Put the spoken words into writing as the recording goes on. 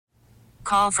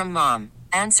Call from mom.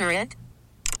 Answer it.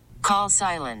 Call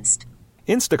silenced.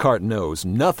 Instacart knows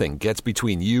nothing gets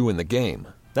between you and the game.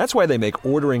 That's why they make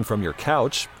ordering from your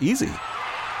couch easy.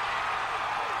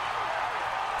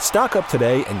 Stock up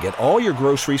today and get all your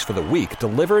groceries for the week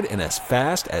delivered in as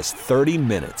fast as 30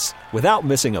 minutes without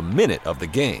missing a minute of the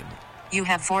game. You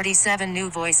have 47 new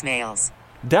voicemails.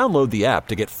 Download the app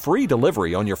to get free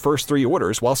delivery on your first 3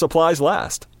 orders while supplies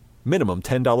last. Minimum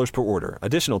 $10 per order.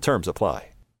 Additional terms apply.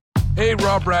 Hey,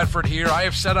 Rob Bradford here. I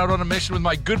have set out on a mission with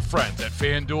my good friends at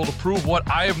FanDuel to prove what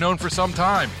I have known for some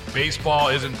time. Baseball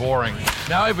isn't boring.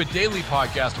 Now I have a daily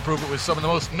podcast to prove it with some of the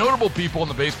most notable people in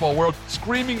the baseball world,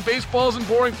 screaming baseball isn't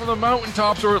boring from the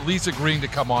mountaintops, or at least agreeing to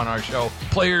come on our show.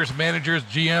 Players, managers,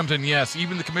 GMs, and yes,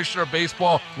 even the commissioner of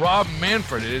baseball, Rob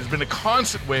Manfred. It has been a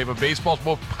constant wave of baseball's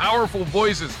most powerful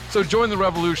voices. So join the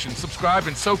revolution. Subscribe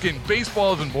and soak in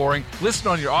Baseball Isn't Boring. Listen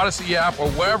on your Odyssey app or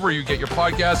wherever you get your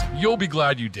podcasts. You'll be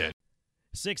glad you did.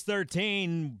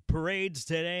 6:13 parades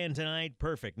today and tonight.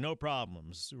 Perfect. No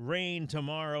problems. Rain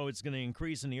tomorrow. It's going to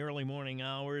increase in the early morning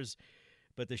hours,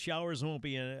 but the showers won't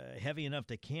be heavy enough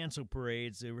to cancel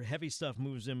parades. The heavy stuff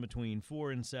moves in between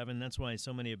 4 and 7. That's why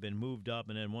so many have been moved up,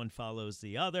 and then one follows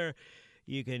the other.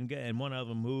 You can and one of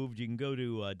them moved. You can go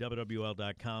to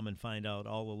WWL.com and find out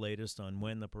all the latest on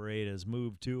when the parade has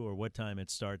moved to or what time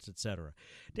it starts, etc.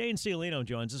 Dane Ciolino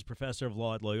joins us, professor of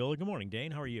law at Loyola. Good morning,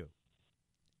 Dane. How are you?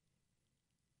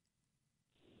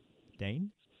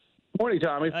 Dane? Morning,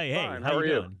 Tommy. Hey, Fine. how are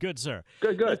you doing? Good, sir.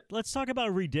 Good. Let's talk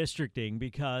about redistricting,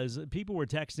 because people were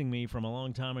texting me from a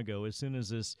long time ago as soon as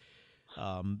this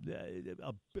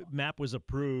map was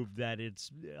approved that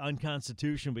it's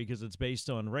unconstitutional because it's based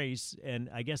on race, and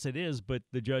I guess it is, but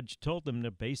the judge told them to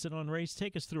base it on race.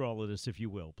 Take us through all of this, if you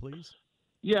will, please.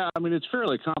 Yeah, I mean, it's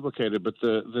fairly complicated, but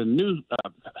the new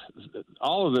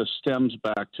all of this stems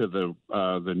back to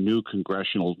the new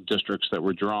congressional districts that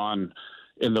were drawn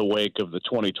in the wake of the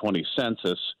 2020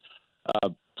 census.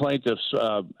 Plaintiffs,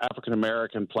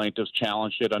 African-American plaintiffs,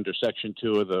 challenged it under Section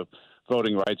 2 of the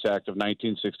Voting Rights Act of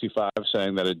 1965,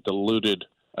 saying that it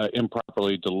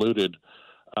improperly diluted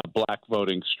black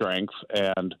voting strength.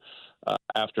 And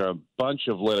after a bunch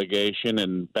of litigation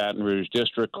in Baton Rouge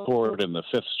District Court and the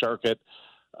Fifth Circuit,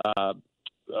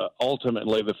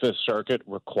 ultimately the Fifth Circuit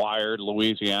required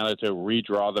Louisiana to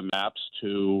redraw the maps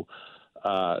to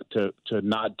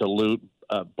not dilute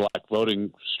black voting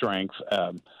strength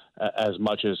as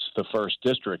much as the first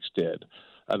districts did,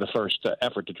 the first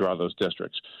effort to draw those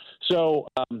districts. So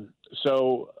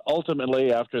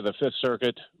ultimately, after the Fifth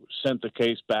Circuit sent the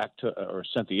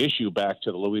issue back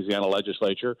to the Louisiana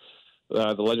legislature,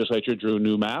 the legislature drew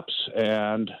new maps,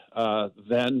 and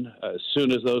then as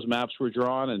soon as those maps were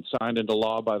drawn and signed into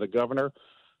law by the governor,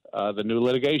 the new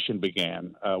litigation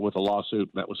began with a lawsuit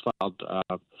that was filed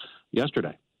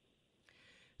yesterday.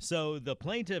 So the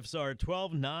plaintiffs are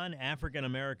 12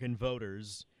 non-African-American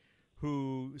voters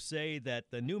who say that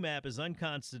the new map is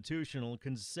unconstitutional,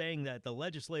 saying that the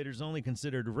legislators only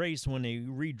considered race when they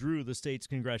redrew the state's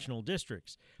congressional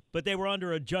districts. But they were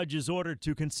under a judge's order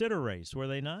to consider race, were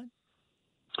they not?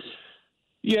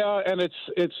 Yeah, and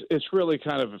it's really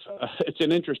kind of it's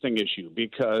an interesting issue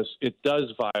because it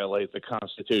does violate the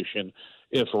Constitution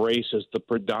if race is the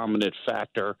predominant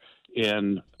factor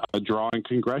in drawing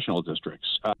congressional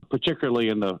districts, particularly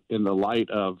in the light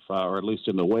of, or at least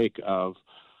in the wake of,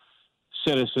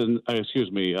 the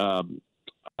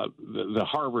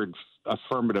Harvard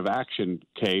affirmative action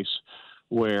case,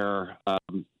 where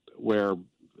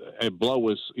a blow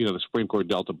was, the Supreme Court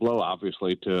dealt a blow,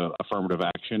 obviously, to affirmative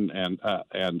action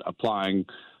and applying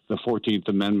the 14th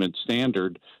Amendment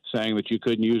standard, saying that you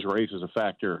couldn't use race as a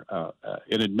factor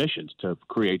in admissions to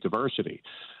create diversity.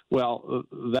 Well,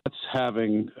 that's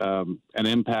having an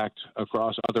impact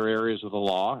across other areas of the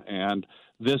law, and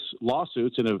this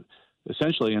lawsuit's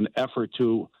essentially an effort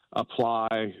to apply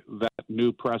that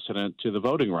new precedent to the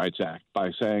Voting Rights Act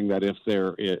by saying that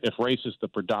if race is the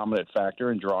predominant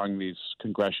factor in drawing these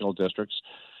congressional districts,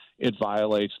 it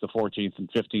violates the 14th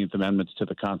and 15th Amendments to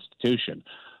the Constitution.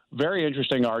 Very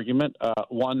interesting argument,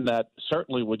 one that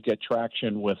certainly would get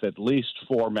traction with at least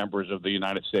 4 members of the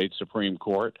United States Supreme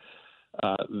Court.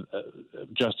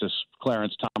 Justice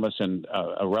Clarence Thomas, in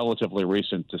a relatively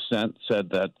recent dissent, said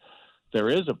that there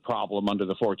is a problem under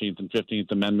the 14th and 15th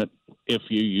Amendment if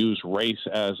you use race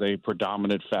as a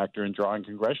predominant factor in drawing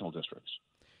congressional districts.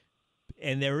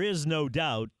 And there is no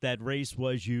doubt that race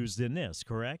was used in this,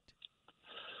 correct?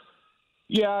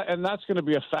 Yeah, and that's going to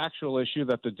be a factual issue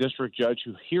that the district judge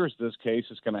who hears this case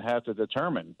is going to have to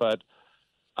determine. But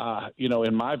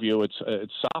in my view,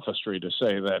 it's sophistry to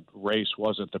say that race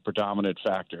wasn't the predominant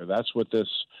factor. That's what this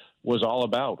was all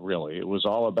about, really. It was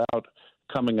all about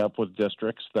coming up with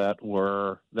districts that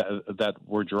were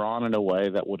drawn in a way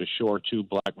that would assure two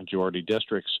black majority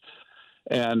districts.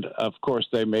 And of course,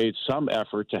 they made some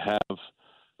effort to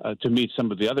have to meet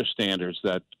some of the other standards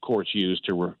that courts use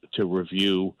to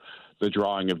review the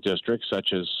drawing of districts,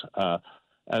 such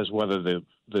as whether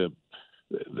the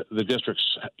districts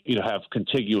have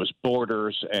contiguous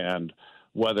borders and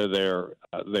whether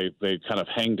they kind of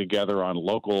hang together on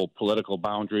local political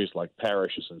boundaries like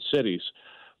parishes and cities.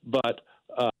 But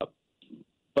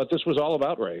this was all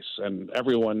about race, and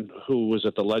everyone who was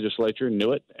at the legislature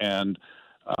knew it, and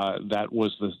that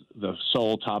was the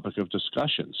sole topic of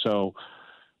discussion. So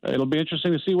it'll be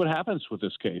interesting to see what happens with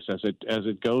this case as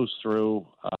it goes through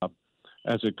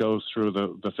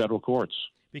the federal courts.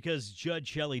 Because Judge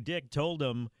Shelley Dick told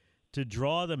him to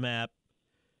draw the map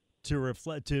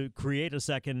to create a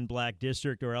second black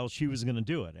district, or else she was going to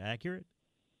do it. Accurate?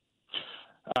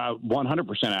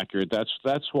 100% accurate.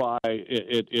 That's why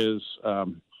it is.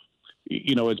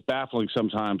 It's baffling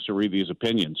sometimes to read these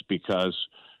opinions because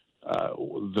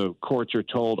the courts are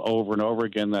told over and over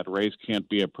again that race can't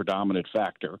be a predominant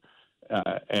factor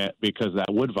because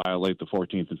that would violate the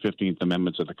 14th and 15th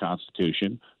Amendments of the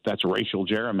Constitution. That's racial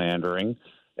gerrymandering.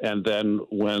 And then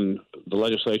when the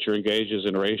legislature engages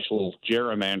in racial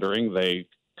gerrymandering, they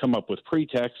come up with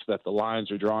pretexts that the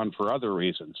lines are drawn for other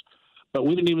reasons. But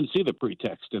we didn't even see the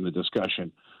pretext in the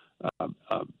discussion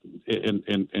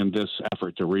in this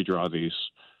effort to redraw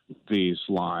these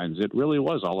lines. It really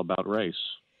was all about race.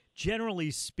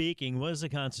 Generally speaking, what does the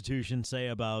Constitution say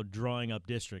about drawing up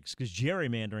districts? Because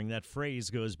gerrymandering, that phrase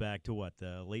goes back to what,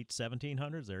 the late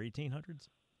 1700s or 1800s?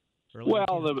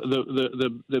 Well,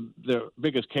 the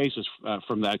biggest cases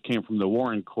from that came from the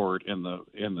Warren Court in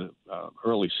the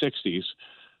early 60s,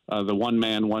 the one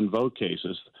man, one vote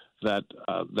cases that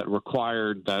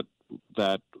required that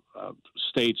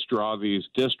states draw these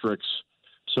districts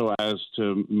so as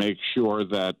to make sure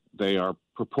that they are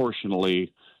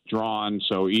proportionally drawn.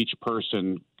 So each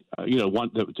person,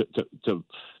 to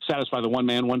satisfy the one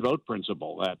man, one vote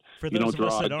principle. That for those you don't of draw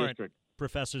us that a aren't district.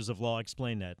 Professors of law,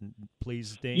 explain that,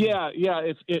 please, Dane. Yeah.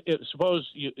 Suppose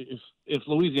if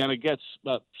Louisiana gets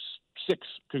 6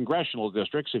 congressional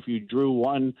districts, if you drew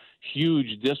one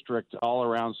huge district all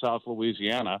around South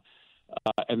Louisiana,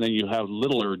 and then you have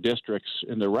littler districts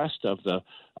in the rest of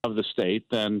the state,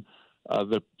 then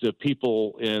the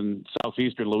people in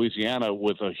southeastern Louisiana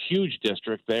with a huge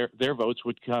district, their votes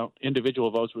would count. Individual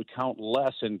votes would count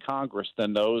less in Congress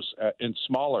than those in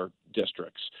smaller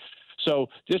districts. So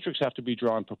districts have to be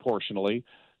drawn proportionally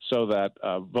so that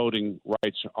voting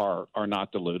rights are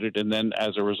not diluted. And then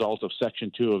as a result of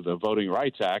Section 2 of the Voting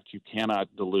Rights Act, you cannot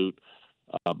dilute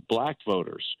black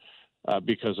voters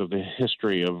because of the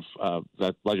history of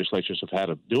that legislatures have had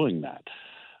of doing that.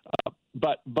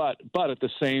 But at the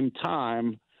same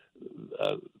time,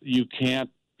 you can't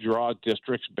draw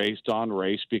districts based on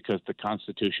race because the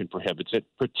Constitution prohibits it,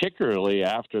 particularly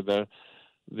after the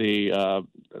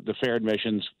fair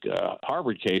admissions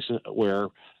Harvard case, where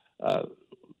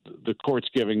the court's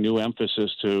giving new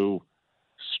emphasis to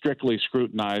strictly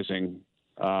scrutinizing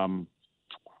under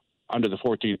the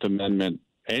 14th Amendment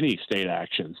any state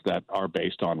actions that are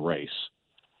based on race,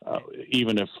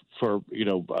 even if for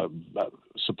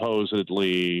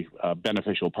supposedly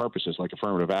beneficial purposes like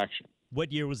affirmative action.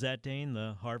 What year was that, Dane?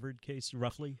 The Harvard case,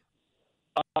 roughly?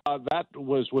 That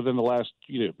was within the last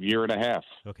year and a half.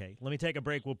 Okay. Let me take a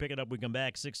break. We'll pick it up. We come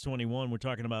back. 6:21. We're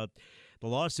talking about the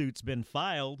lawsuit's been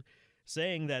filed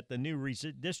saying that the new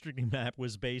redistricting map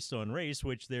was based on race,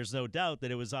 which there's no doubt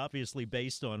that it was obviously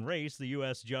based on race. The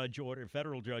U.S.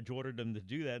 federal judge ordered them to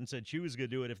do that and said she was going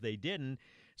to do it if they didn't.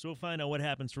 So we'll find out what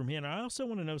happens from here. And I also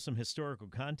want to know some historical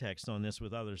context on this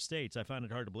with other states. I find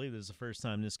it hard to believe this is the first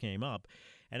time this came up.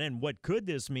 And then what could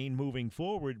this mean moving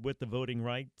forward with the Voting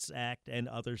Rights Act and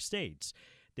other states?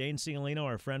 Dane Ciolino,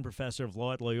 our friend, professor of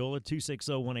law at Loyola,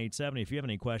 260-1870. If you have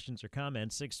any questions or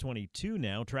comments, 622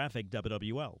 now, traffic,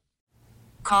 WWL.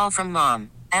 Call from mom.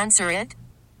 Answer it.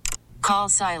 Call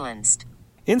silenced.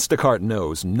 Instacart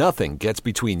knows nothing gets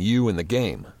between you and the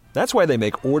game. That's why they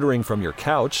make ordering from your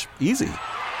couch easy.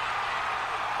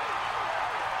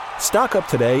 Stock up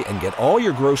today and get all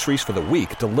your groceries for the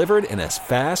week delivered in as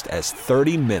fast as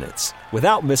 30 minutes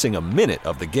without missing a minute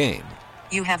of the game.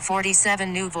 You have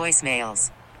 47 new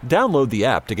voicemails. Download the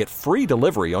app to get free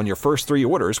delivery on your first 3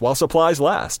 orders while supplies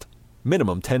last.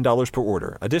 Minimum $10 per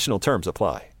order. Additional terms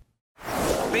apply.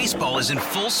 Baseball is in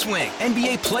full swing.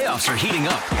 NBA playoffs are heating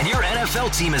up, and your NFL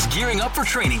team is gearing up for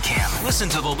training camp. Listen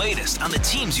to the latest on the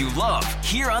teams you love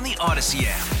here on the Odyssey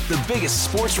app. The biggest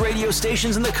sports radio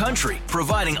stations in the country,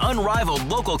 providing unrivaled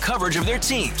local coverage of their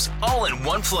teams, all in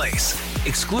one place.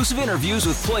 Exclusive interviews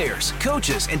with players,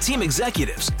 coaches, and team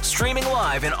executives, streaming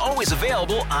live and always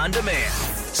available on demand.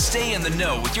 Stay in the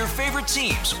know with your favorite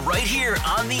teams right here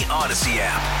on the Odyssey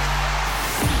app.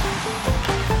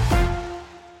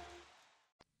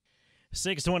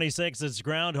 6:26, it's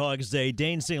Groundhog's Day.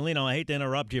 Dane Ciolino, I hate to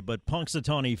interrupt you, but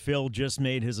Punxsutawney Phil just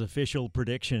made his official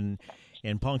prediction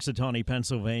in Punxsutawney,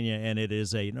 Pennsylvania, and it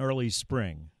is an early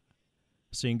spring.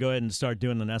 So you can go ahead and start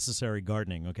doing the necessary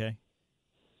gardening, okay?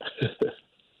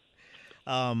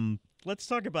 Let's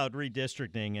talk about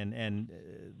redistricting and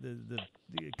the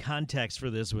context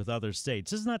for this with other states.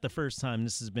 This is not the first time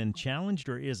this has been challenged,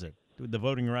 or is it? The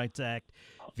Voting Rights Act,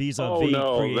 vis-a-vis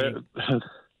creating...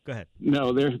 Go ahead.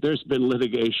 No, there's been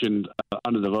litigation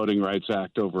under the Voting Rights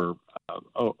Act over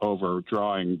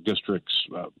drawing districts,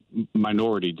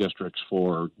 minority districts,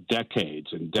 for decades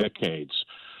and decades.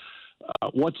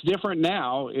 What's different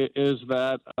now is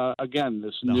that again,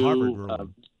 this new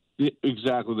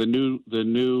exactly the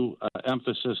new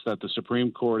emphasis that the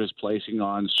Supreme Court is placing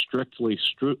on strictly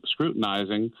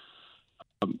scrutinizing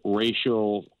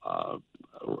racial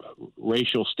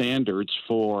standards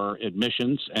for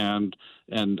admissions and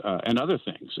other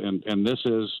things, and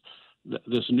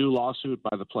this new lawsuit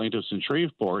by the plaintiffs in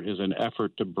Shreveport is an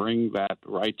effort to bring that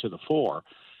right to the fore.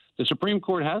 The Supreme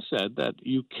Court has said that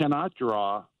you cannot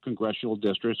draw congressional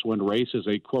districts when race is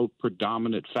a, quote,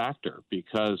 predominant factor,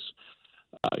 because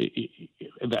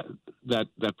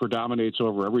that predominates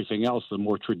over everything else, the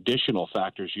more traditional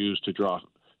factors used to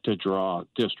draw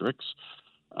districts.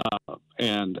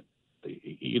 And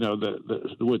you know,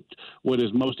 what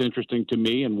is most interesting to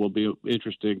me, and will be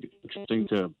interesting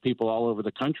to people all over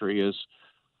the country, is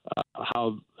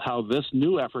how this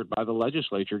new effort by the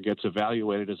legislature gets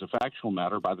evaluated as a factual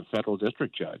matter by the federal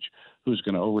district judge who's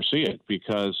going to oversee it.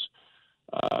 Because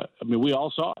I mean, we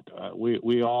all saw it.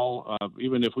 We all,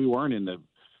 even if we weren't in the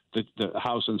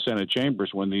House and Senate chambers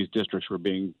when these districts were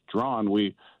being drawn,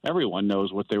 everyone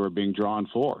knows what they were being drawn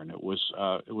for, and it was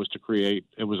to create.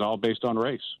 It was all based on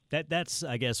race. That's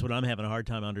I guess what I'm having a hard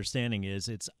time understanding is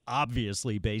it's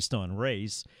obviously based on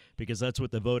race, because that's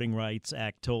what the Voting Rights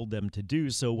Act told them to do.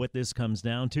 So what this comes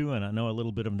down to, and I know a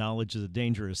little bit of knowledge is a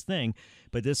dangerous thing,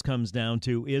 but this comes down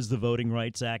to, is the Voting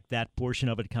Rights Act, that portion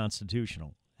of it,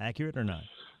 constitutional? Accurate or not?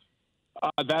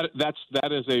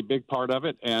 That is a big part of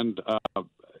it, and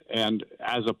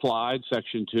as applied,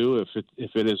 Section 2,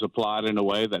 if it is applied in a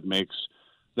way that makes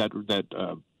that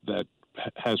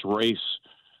has race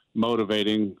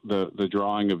motivating the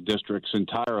drawing of districts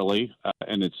entirely,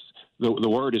 and it's the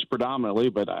word is predominantly,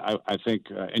 but I think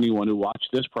anyone who watched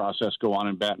this process go on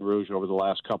in Baton Rouge over the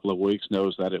last couple of weeks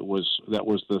knows that was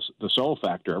the sole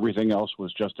factor. Everything else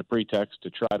was just a pretext to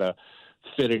try to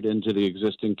fit it into the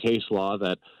existing case law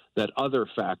that other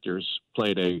factors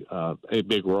played a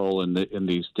big role in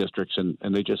these districts, and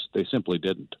they simply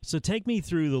didn't. So take me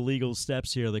through the legal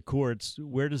steps here, the courts.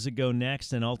 Where does it go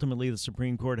next? And ultimately the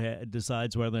Supreme Court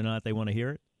decides whether or not they want to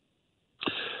hear it?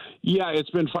 Yeah, it's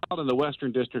been filed in the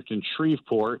Western District in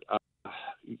Shreveport.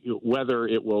 Whether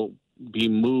it will be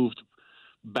moved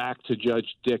back to Judge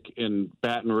Dick in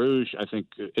Baton Rouge, I think,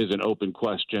 is an open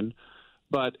question.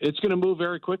 But it's going to move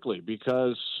very quickly,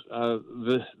 because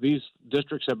these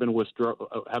districts have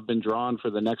been drawn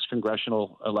for the next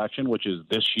congressional election, which is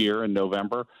this year in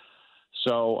November.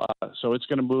 So it's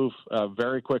going to move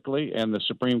very quickly, and the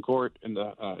Supreme Court in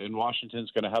Washington is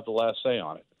going to have the last say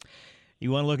on it. You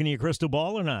want to look into your crystal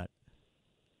ball or not?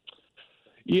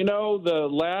 You know, the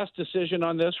last decision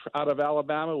on this out of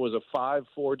Alabama was a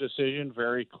 5-4 decision,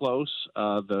 very close.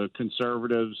 The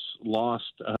conservatives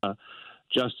lost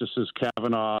Justices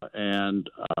Kavanaugh and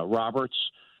Roberts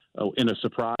in a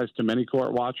surprise to many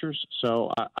court watchers.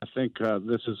 So I think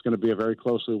this is going to be a very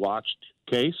closely watched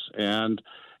case, and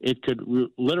it could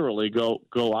literally go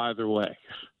either way.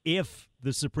 If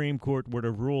the Supreme Court were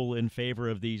to rule in favor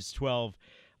of these 12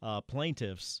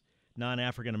 plaintiffs,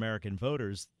 non-African American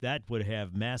voters, that would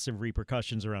have massive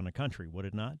repercussions around the country, would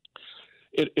it not?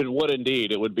 It would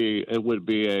indeed. It would be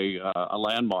a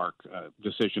landmark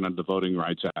decision under the Voting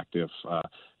Rights Act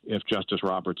if Justice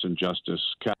Roberts and Justice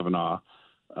Kavanaugh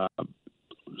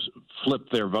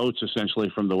flipped their votes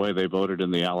essentially from the way they voted in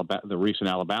the recent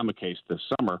Alabama case this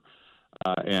summer,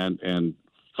 and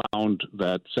found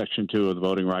that Section 2 of the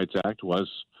Voting Rights Act was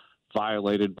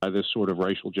violated by this sort of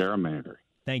racial gerrymandering.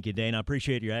 Thank you, Dane. I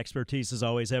appreciate your expertise as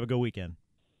always. Have a good weekend.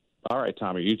 All right,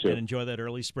 Tommy, you too. And enjoy that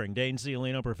early spring. Dane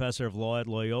Ciolino, professor of law at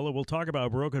Loyola. We'll talk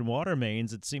about broken water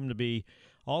mains that seem to be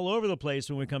all over the place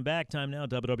when we come back. Time now,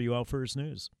 WWL First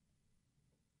News.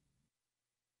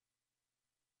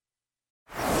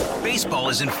 Baseball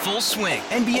is in full swing.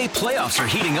 NBA playoffs are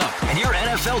heating up, and your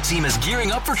NFL team is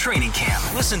gearing up for training camp.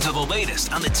 Listen to the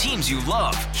latest on the teams you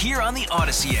love here on the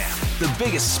Odyssey app. The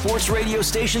biggest sports radio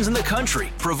stations in the country,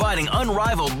 providing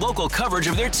unrivaled local coverage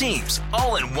of their teams,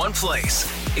 all in one place.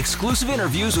 Exclusive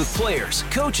interviews with players,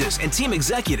 coaches, and team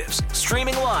executives,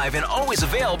 streaming live and always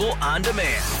available on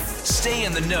demand. Stay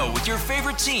in the know with your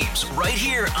favorite teams right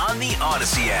here on the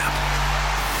Odyssey app.